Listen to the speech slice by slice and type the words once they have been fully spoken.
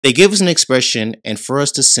They give us an expression, and for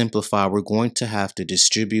us to simplify, we're going to have to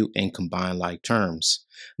distribute and combine like terms.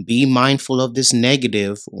 Be mindful of this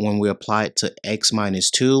negative when we apply it to x minus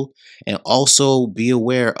 2, and also be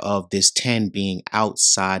aware of this 10 being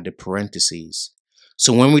outside the parentheses.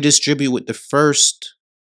 So when we distribute with the first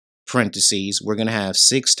parentheses, we're going to have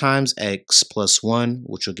 6 times x plus 1,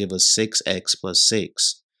 which will give us 6x plus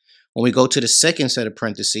 6. When we go to the second set of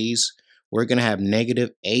parentheses, we're going to have negative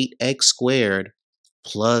 8x squared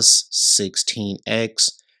plus 16x,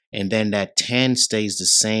 and then that 10 stays the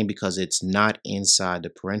same because it's not inside the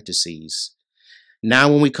parentheses. Now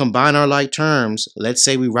when we combine our like terms, let's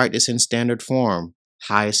say we write this in standard form.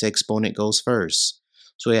 Highest exponent goes first.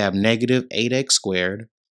 So we have negative 8x squared.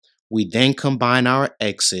 We then combine our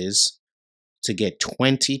x's to get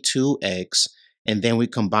 22x, and then we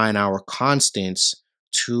combine our constants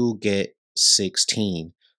to get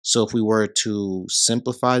 16. So if we were to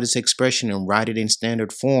simplify this expression and write it in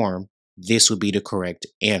standard form, this would be the correct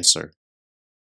answer.